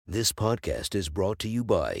This podcast is brought to you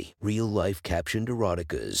by Real Life Captioned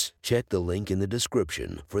Eroticas. Check the link in the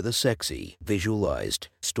description for the sexy, visualized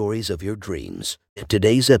stories of your dreams.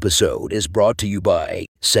 Today's episode is brought to you by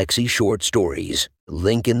Sexy Short Stories.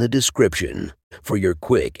 Link in the description for your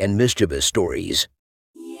quick and mischievous stories.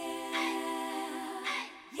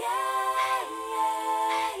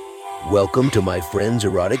 Welcome to my friend's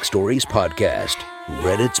Erotic Stories podcast,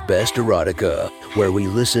 Reddit's Best Erotica, where we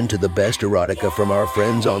listen to the best erotica from our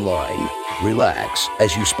friends online. Relax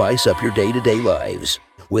as you spice up your day-to-day lives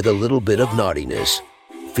with a little bit of naughtiness.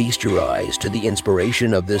 Feast your eyes to the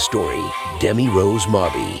inspiration of this story, Demi Rose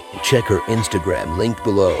Mobby. Check her Instagram linked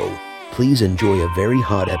below. Please enjoy a very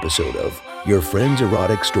hot episode of Your Friend's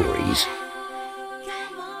Erotic Stories.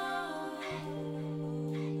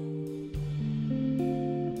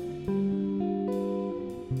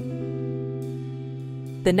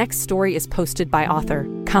 The next story is posted by author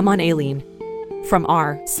Come On Aileen from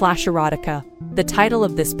r/erotica. The title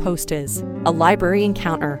of this post is A Library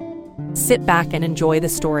Encounter. Sit back and enjoy the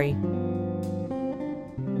story.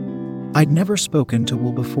 I'd never spoken to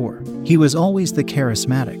Will before. He was always the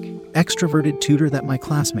charismatic, extroverted tutor that my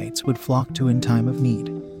classmates would flock to in time of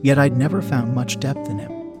need. Yet I'd never found much depth in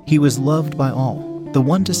him. He was loved by all, the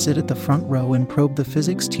one to sit at the front row and probe the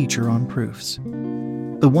physics teacher on proofs,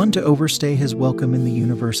 the one to overstay his welcome in the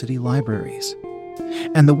university libraries,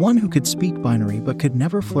 and the one who could speak binary but could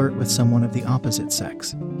never flirt with someone of the opposite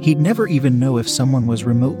sex. He'd never even know if someone was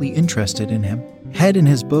remotely interested in him, head in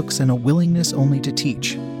his books and a willingness only to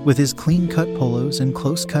teach, with his clean-cut polos and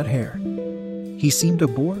close-cut hair. He seemed a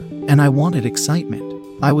bore, and I wanted excitement.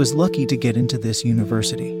 I was lucky to get into this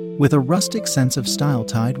university, with a rustic sense of style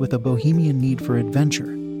tied with a bohemian need for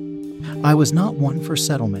adventure. I was not one for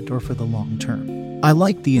settlement or for the long term. I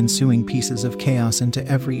liked the ensuing pieces of chaos into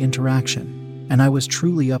every interaction, and I was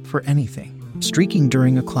truly up for anything. Streaking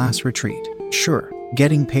during a class retreat, sure.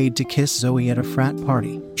 Getting paid to kiss Zoe at a frat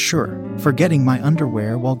party, sure. Forgetting my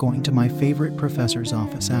underwear while going to my favorite professor's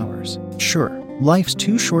office hours, sure. Life's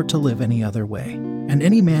too short to live any other way, and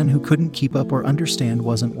any man who couldn't keep up or understand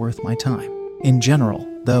wasn't worth my time. In general,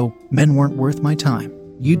 though, men weren't worth my time.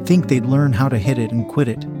 You'd think they'd learn how to hit it and quit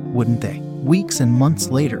it, wouldn't they? Weeks and months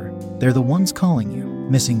later, they're the ones calling you,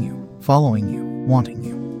 missing you, following you, wanting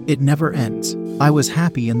you. It never ends. I was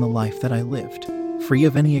happy in the life that I lived, free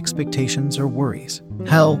of any expectations or worries.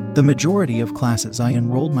 Hell, the majority of classes I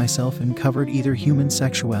enrolled myself in covered either human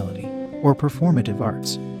sexuality or performative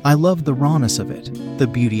arts. I loved the rawness of it, the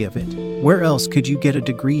beauty of it. Where else could you get a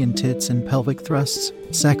degree in tits and pelvic thrusts?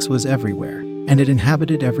 Sex was everywhere, and it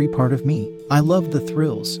inhabited every part of me. I loved the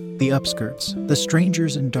thrills, the upskirts, the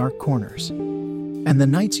strangers in dark corners, and the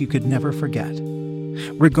nights you could never forget,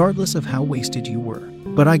 regardless of how wasted you were.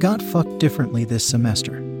 But I got fucked differently this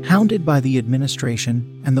semester. Hounded by the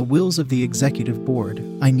administration and the wills of the executive board,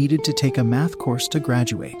 I needed to take a math course to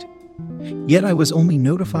graduate. Yet I was only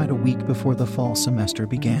notified a week before the fall semester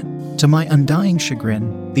began. To my undying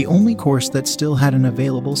chagrin, the only course that still had an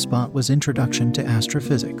available spot was Introduction to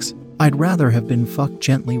Astrophysics. I'd rather have been fucked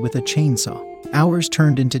gently with a chainsaw. Hours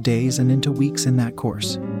turned into days and into weeks in that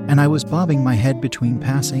course, and I was bobbing my head between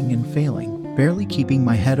passing and failing, barely keeping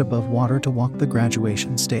my head above water to walk the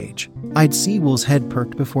graduation stage. I'd see Will's head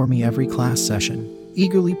perked before me every class session,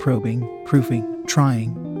 eagerly probing, proofing,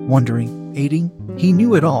 trying, wondering, aiding. He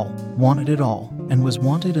knew it all, wanted it all, and was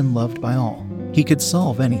wanted and loved by all. He could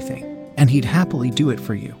solve anything, and he'd happily do it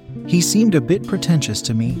for you. He seemed a bit pretentious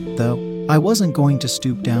to me, though. I wasn't going to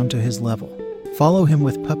stoop down to his level, follow him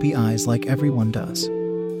with puppy eyes like everyone does,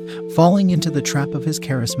 falling into the trap of his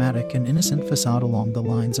charismatic and innocent facade along the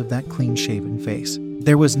lines of that clean-shaven face.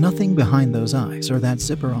 There was nothing behind those eyes or that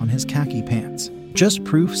zipper on his khaki pants, just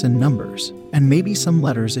proofs and numbers, and maybe some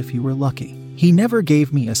letters if you were lucky. He never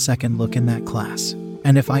gave me a second look in that class,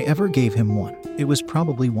 and if I ever gave him one, it was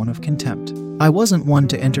probably one of contempt. I wasn't one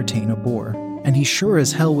to entertain a bore, and he sure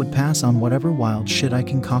as hell would pass on whatever wild shit I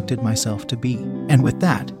concocted myself to be. And with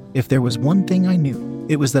that, if there was one thing I knew,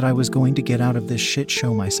 it was that I was going to get out of this shit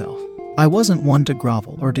show myself. I wasn't one to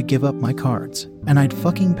grovel or to give up my cards, and I'd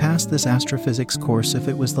fucking pass this astrophysics course if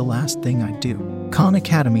it was the last thing I'd do. Khan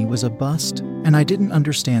Academy was a bust, and I didn't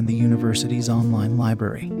understand the university's online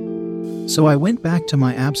library. So I went back to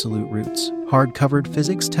my absolute roots, hard-covered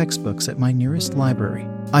physics textbooks at my nearest library.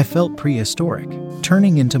 I felt prehistoric,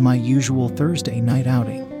 turning into my usual Thursday night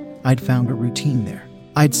outing. I'd found a routine there.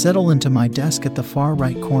 I'd settle into my desk at the far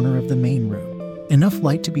right corner of the main room. Enough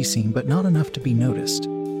light to be seen but not enough to be noticed.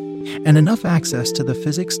 And enough access to the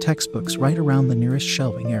physics textbooks right around the nearest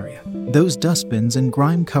shelving area. Those dustbins and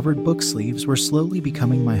grime-covered book sleeves were slowly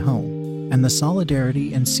becoming my home. and the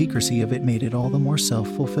solidarity and secrecy of it made it all the more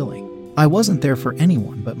self-fulfilling. I wasn't there for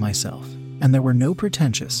anyone but myself, and there were no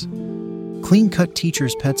pretentious, clean-cut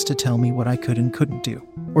teachers' pets to tell me what I could and couldn't do.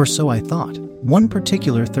 Or so I thought. One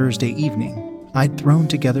particular Thursday evening, I'd thrown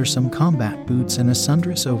together some combat boots and a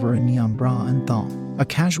sundress over a neon bra and thong, a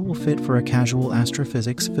casual fit for a casual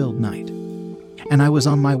astrophysics-filled night. And I was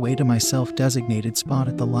on my way to my self-designated spot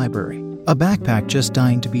at the library, a backpack just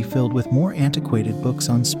dying to be filled with more antiquated books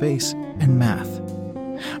on space and math.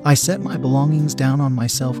 I set my belongings down on my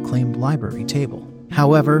self-claimed library table.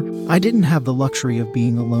 However, I didn't have the luxury of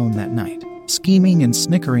being alone that night. Scheming and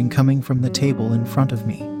snickering coming from the table in front of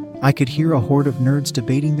me, I could hear a horde of nerds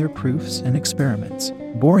debating their proofs and experiments,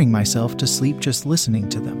 boring myself to sleep just listening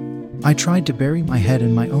to them. I tried to bury my head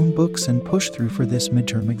in my own books and push through for this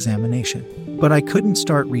midterm examination, but I couldn't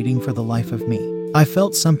start reading for the life of me. I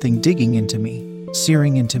felt something digging into me,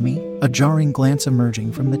 searing into me, a jarring glance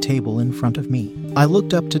emerging from the table in front of me. I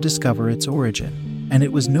looked up to discover its origin, and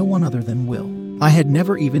it was no one other than Will. I had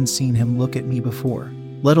never even seen him look at me before,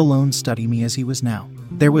 let alone study me as he was now.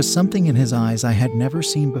 There was something in his eyes I had never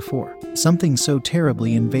seen before, something so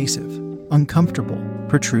terribly invasive, uncomfortable,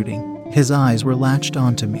 protruding. His eyes were latched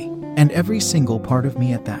onto me, and every single part of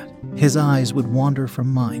me at that. His eyes would wander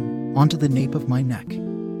from mine, onto the nape of my neck,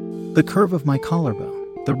 the curve of my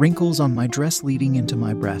collarbone, the wrinkles on my dress leading into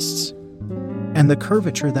my breasts, and the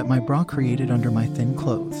curvature that my bra created under my thin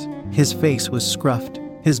clothes. His face was scruffed,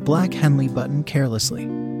 his black Henley buttoned carelessly,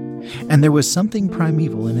 and there was something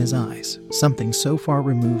primeval in his eyes, something so far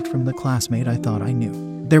removed from the classmate I thought I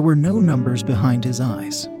knew. There were no numbers behind his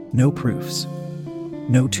eyes, no proofs,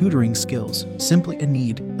 no tutoring skills, simply a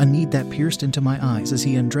need that pierced into my eyes as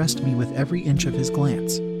he undressed me with every inch of his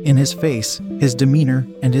glance. In his face, his demeanor,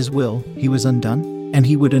 and his will, he was undone, and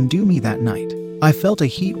he would undo me that night. I felt a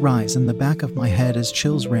heat rise in the back of my head as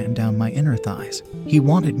chills ran down my inner thighs. He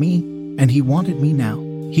wanted me, and he wanted me now.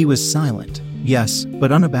 He was silent, yes,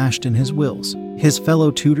 but unabashed in his wills. His fellow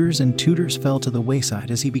tutors and tutors fell to the wayside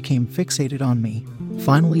as he became fixated on me,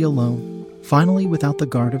 finally alone, finally without the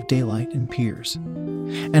guard of daylight and peers,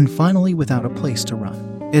 and finally without a place to run.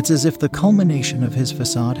 It's as if the culmination of his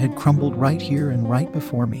facade had crumbled right here and right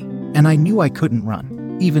before me, and I knew I couldn't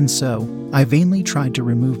run. Even so, I vainly tried to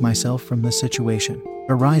remove myself from the situation,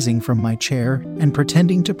 arising from my chair and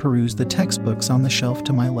pretending to peruse the textbooks on the shelf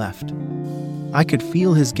to my left. I could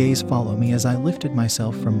feel his gaze follow me as I lifted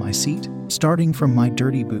myself from my seat, starting from my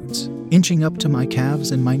dirty boots, inching up to my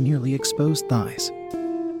calves and my nearly exposed thighs,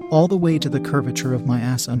 all the way to the curvature of my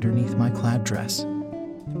ass underneath my clad dress.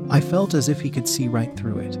 I felt as if he could see right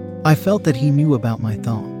through it. I felt that he knew about my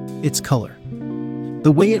thong, its color,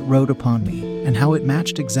 the way it rode upon me, and how it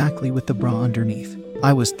matched exactly with the bra underneath.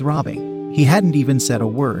 I was throbbing. He hadn't even said a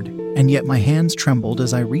word, and yet my hands trembled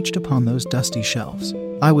as I reached upon those dusty shelves.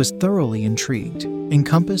 I was thoroughly intrigued,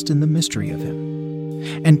 encompassed in the mystery of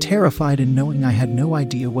him, and terrified in knowing I had no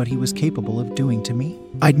idea what he was capable of doing to me.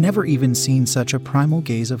 I'd never even seen such a primal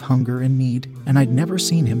gaze of hunger and need, and I'd never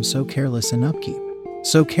seen him so careless in upkeep,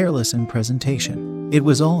 so careless in presentation. It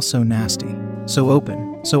was all so nasty, so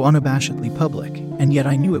open, so unabashedly public, and yet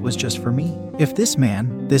I knew it was just for me. If this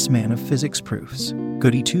man of physics proofs,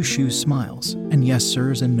 goody two-shoes smiles, and yes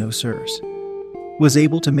sirs and no sirs, was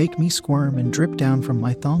able to make me squirm and drip down from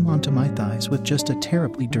my thong onto my thighs with just a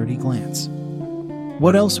terribly dirty glance,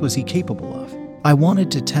 what else was he capable of? I wanted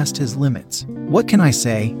to test his limits. What can I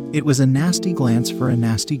say? It was a nasty glance for a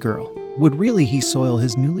nasty girl. Would really he soil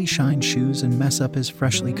his newly shined shoes and mess up his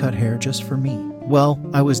freshly cut hair just for me? Well,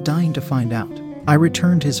 I was dying to find out. I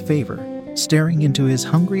returned his favor, staring into his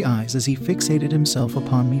hungry eyes as he fixated himself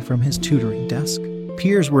upon me from his tutoring desk.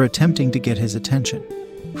 Peers were attempting to get his attention,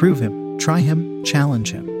 prove him, try him,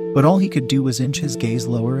 challenge him, but all he could do was inch his gaze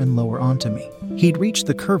lower and lower onto me. He'd reached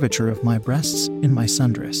the curvature of my breasts in my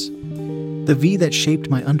sundress, the V that shaped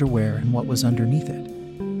my underwear and what was underneath it,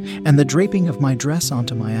 and the draping of my dress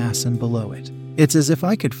onto my ass and below it. It's as if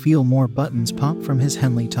I could feel more buttons pop from his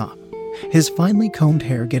Henley top, his finely combed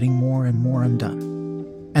hair getting more and more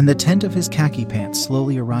undone, and the tent of his khaki pants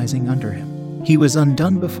slowly arising under him. He was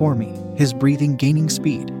undone before me, his breathing gaining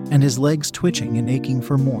speed, and his legs twitching and aching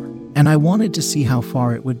for more, and I wanted to see how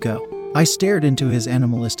far it would go. I stared into his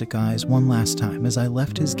animalistic eyes one last time as I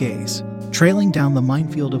left his gaze, trailing down the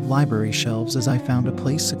minefield of library shelves as I found a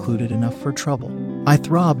place secluded enough for trouble. I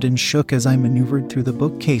throbbed and shook as I maneuvered through the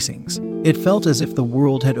book casings. It felt as if the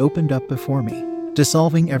world had opened up before me,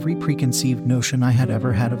 dissolving every preconceived notion I had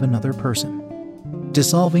ever had of another person,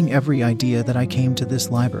 dissolving every idea that I came to this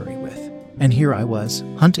library with. And here I was,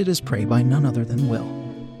 hunted as prey by none other than Will,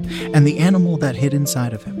 and the animal that hid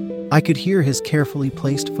inside of him. I could hear his carefully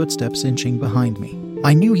placed footsteps inching behind me.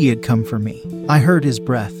 I knew he had come for me. I heard his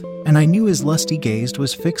breath, and I knew his lusty gaze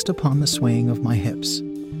was fixed upon the swaying of my hips,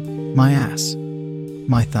 my ass,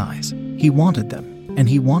 my thighs. He wanted them, and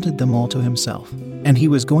he wanted them all to himself, and he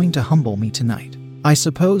was going to humble me tonight. I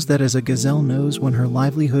suppose that as a gazelle knows when her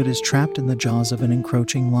livelihood is trapped in the jaws of an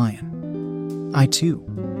encroaching lion, I too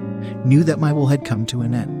knew that my will had come to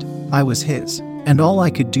an end. I was his, and all I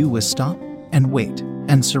could do was stop and wait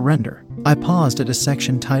and surrender. I paused at a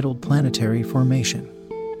section titled Planetary Formation.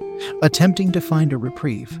 Attempting to find a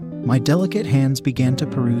reprieve, my delicate hands began to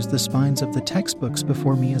peruse the spines of the textbooks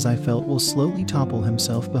before me as I felt Will slowly topple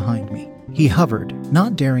himself behind me. He hovered,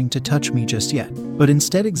 not daring to touch me just yet, but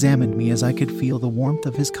instead examined me as I could feel the warmth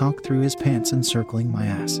of his cock through his pants encircling my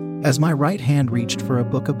ass. As my right hand reached for a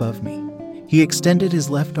book above me, he extended his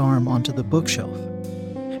left arm onto the bookshelf,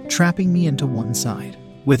 trapping me into one side.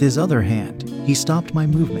 With his other hand, he stopped my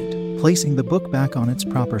movement, placing the book back on its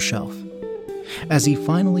proper shelf. As he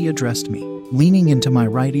finally addressed me, leaning into my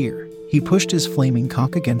right ear, he pushed his flaming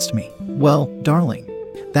cock against me. "Well, darling,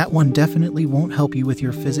 that one definitely won't help you with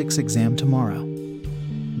your physics exam tomorrow.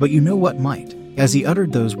 But you know what might." As he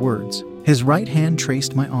uttered those words, his right hand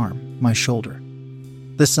traced my arm, my shoulder,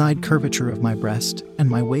 the side curvature of my breast, and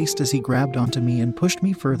my waist as he grabbed onto me and pushed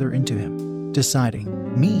me further into him. Deciding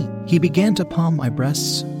me, he began to palm my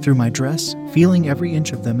breasts through my dress, feeling every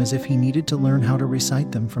inch of them as if he needed to learn how to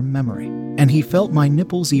recite them from memory. And he felt my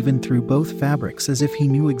nipples even through both fabrics as if he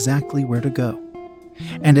knew exactly where to go.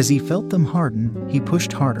 And as he felt them harden, he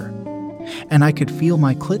pushed harder, and I could feel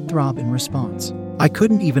my clit throb in response. I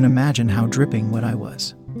couldn't even imagine how dripping wet I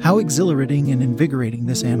was, how exhilarating and invigorating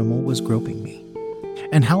this animal was groping me,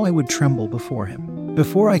 and how I would tremble before him.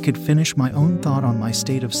 Before I could finish my own thought on my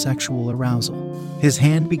state of sexual arousal, his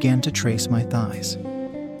hand began to trace my thighs,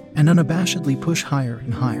 and unabashedly push higher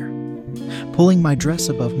and higher, pulling my dress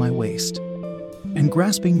above my waist, and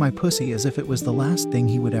grasping my pussy as if it was the last thing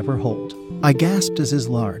he would ever hold. I gasped as his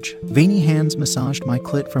large, veiny hands massaged my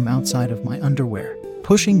clit from outside of my underwear,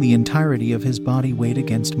 pushing the entirety of his body weight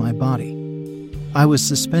against my body. I was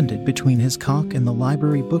suspended between his cock and the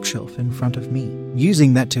library bookshelf in front of me.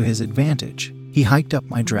 Using that to his advantage, he hiked up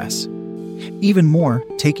my dress, even more,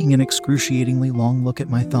 taking an excruciatingly long look at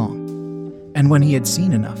my thong. And when he had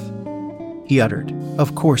seen enough, he uttered,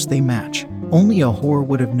 "Of course they match. Only a whore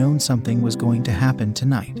would have known something was going to happen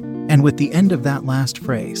tonight." And with the end of that last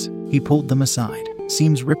phrase, he pulled them aside,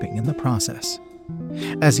 seams ripping in the process.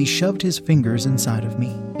 As he shoved his fingers inside of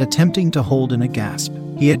me, attempting to hold in a gasp,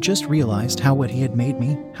 he had just realized how wet he had made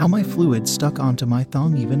me, how my fluids stuck onto my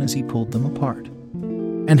thong even as he pulled them apart,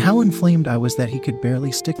 and how inflamed I was that he could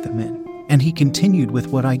barely stick them in. And he continued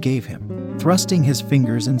with what I gave him, thrusting his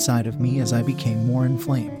fingers inside of me as I became more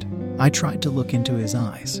inflamed. I tried to look into his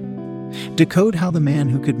eyes, decode how the man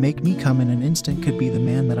who could make me come in an instant could be the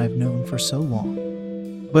man that I've known for so long.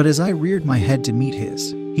 But as I reared my head to meet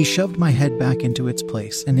his, he shoved my head back into its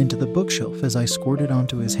place and into the bookshelf as I squirted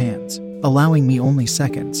onto his hands. Allowing me only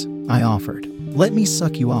seconds, I offered, "Let me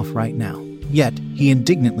suck you off right now." Yet, he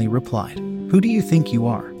indignantly replied, "Who do you think you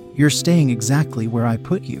are? You're staying exactly where I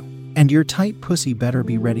put you, and your tight pussy better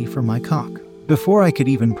be ready for my cock." Before I could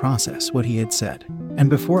even process what he had said, and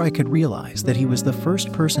before I could realize that he was the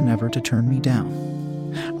first person ever to turn me down,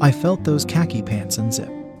 I felt those khaki pants unzip.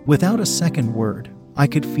 Without a second word, I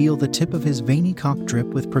could feel the tip of his veiny cock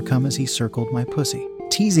drip with precum as he circled my pussy.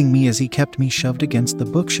 Teasing me as he kept me shoved against the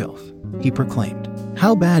bookshelf, he proclaimed,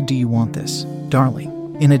 "How bad do you want this, darling?"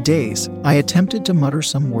 In a daze, I attempted to mutter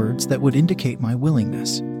some words that would indicate my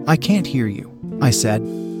willingness. "I can't hear you," I said.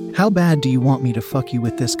 "How bad do you want me to fuck you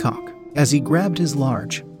with this cock?" As he grabbed his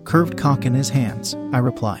large, curved cock in his hands, I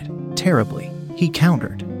replied, "Terribly." He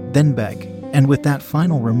countered, "Then beg." And with that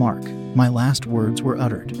final remark, my last words were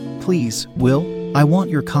uttered. "Please, Will, I want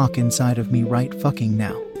your cock inside of me right fucking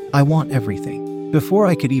now. I want everything." Before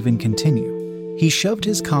I could even continue, he shoved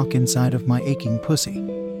his cock inside of my aching pussy,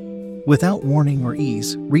 without warning or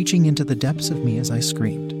ease, reaching into the depths of me as I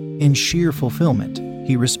screamed. In sheer fulfillment,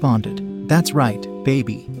 he responded, "That's right,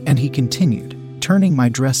 baby." And he continued, turning my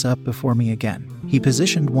dress up before me again. He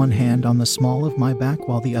positioned one hand on the small of my back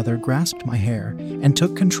while the other grasped my hair and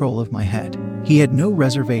took control of my head. He had no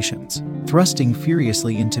reservations, thrusting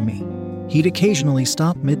furiously into me. He'd occasionally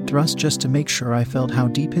stop mid-thrust just to make sure I felt how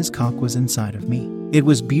deep his cock was inside of me. It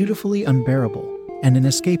was beautifully unbearable and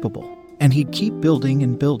inescapable, and he'd keep building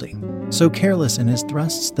and building, so careless in his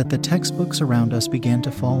thrusts that the textbooks around us began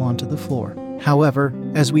to fall onto the floor. However,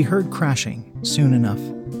 as we heard crashing, soon enough,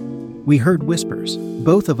 we heard whispers,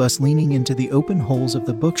 both of us leaning into the open holes of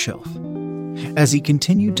the bookshelf, as he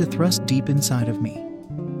continued to thrust deep inside of me.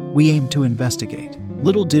 We aimed to investigate.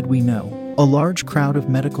 Little did we know, a large crowd of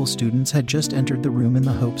medical students had just entered the room in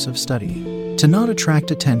the hopes of studying. To not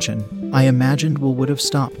attract attention, I imagined Will would have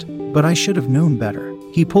stopped, but I should have known better.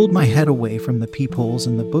 He pulled my head away from the peepholes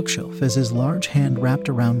in the bookshelf as his large hand wrapped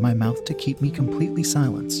around my mouth to keep me completely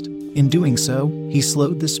silenced. In doing so, he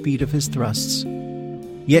slowed the speed of his thrusts,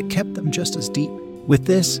 yet kept them just as deep. With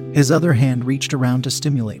this, his other hand reached around to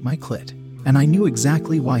stimulate my clit, and I knew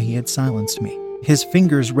exactly why he had silenced me. His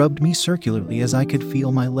fingers rubbed me circularly as I could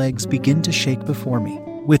feel my legs begin to shake before me.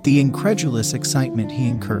 With the incredulous excitement he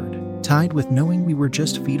incurred, tied with knowing we were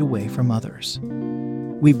just feet away from others,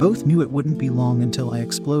 we both knew it wouldn't be long until I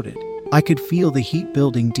exploded. I could feel the heat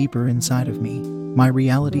building deeper inside of me, my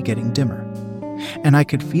reality getting dimmer, and I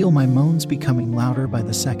could feel my moans becoming louder by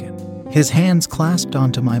the second. His hands clasped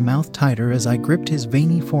onto my mouth tighter as I gripped his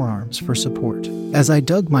veiny forearms for support. As I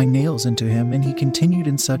dug my nails into him and he continued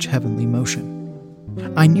in such heavenly motion,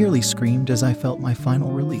 I nearly screamed as I felt my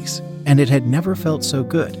final release, and it had never felt so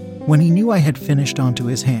good. When he knew I had finished onto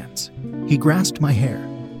his hands, he grasped my hair,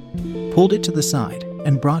 pulled it to the side,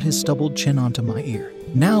 and brought his stubbled chin onto my ear.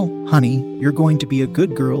 Now, honey, you're going to be a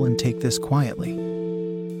good girl and take this quietly.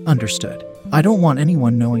 Understood. I don't want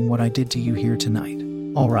anyone knowing what I did to you here tonight.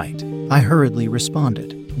 All right, I hurriedly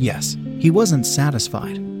responded. Yes. He wasn't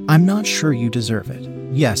satisfied. I'm not sure you deserve it.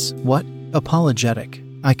 Yes, what? Apologetic,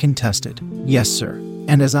 I contested. Yes, sir.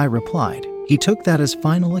 And as I replied, he took that as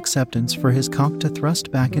final acceptance for his cock to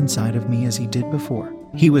thrust back inside of me as he did before.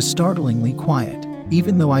 He was startlingly quiet,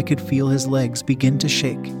 even though I could feel his legs begin to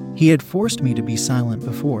shake. He had forced me to be silent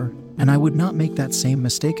before, and I would not make that same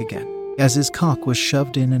mistake again. As his cock was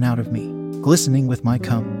shoved in and out of me, glistening with my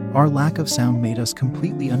cum, our lack of sound made us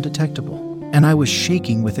completely undetectable, and I was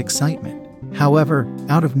shaking with excitement. However,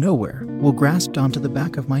 out of nowhere, Will grasped onto the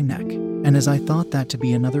back of my neck, and as I thought that to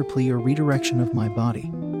be another plea or redirection of my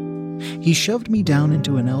body, he shoved me down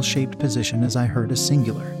into an L-shaped position as I heard a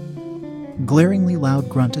singular, glaringly loud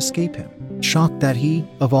grunt escape him, shocked that he,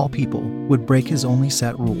 of all people, would break his only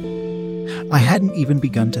set rule. I hadn't even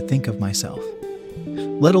begun to think of myself,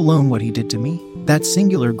 let alone what he did to me. That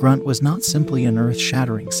singular grunt was not simply an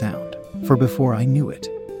earth-shattering sound, for before I knew it,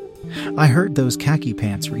 I heard those khaki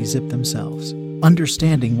pants re-zip themselves.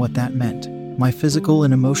 Understanding what that meant, my physical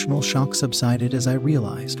and emotional shock subsided as I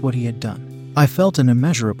realized what he had done. I felt an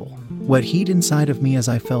immeasurable, wet heat inside of me as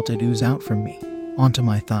I felt it ooze out from me, onto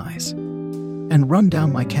my thighs, and run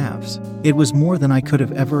down my calves. It was more than I could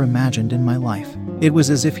have ever imagined in my life. It was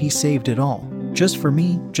as if he saved it all, just for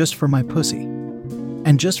me, just for my pussy,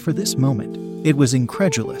 and just for this moment. It was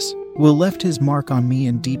incredulous. Will left his mark on me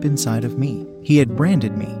and deep inside of me. He had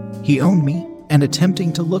branded me. He owned me, and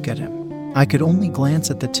attempting to look at him, I could only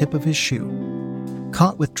glance at the tip of his shoe,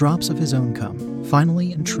 caught with drops of his own cum,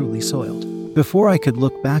 finally and truly soiled. Before I could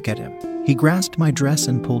look back at him, he grasped my dress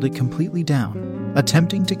and pulled it completely down,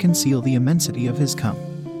 attempting to conceal the immensity of his cum,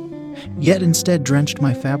 yet instead drenched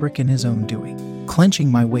my fabric in his own doing. Clenching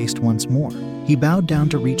my waist once more, he bowed down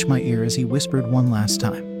to reach my ear as he whispered one last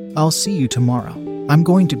time, "I'll see you tomorrow. I'm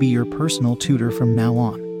going to be your personal tutor from now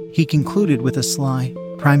on," he concluded with a sly,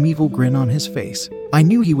 primeval grin on his face. I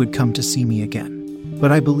knew he would come to see me again,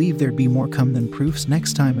 but I believed there'd be more cum than proofs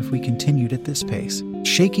next time if we continued at this pace.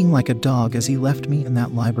 Shaking like a dog as he left me in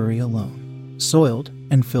that library alone, soiled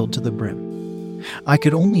and filled to the brim, I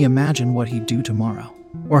could only imagine what he'd do tomorrow,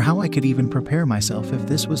 or how I could even prepare myself if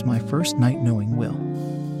this was my first night knowing Will.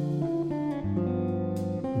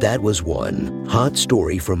 That was one hot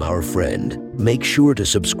story from our friend. Make sure to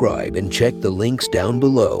subscribe and check the links down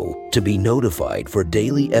below to be notified for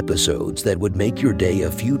daily episodes that would make your day a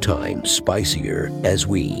few times spicier as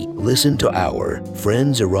we listen to our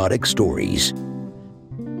friends' erotic stories.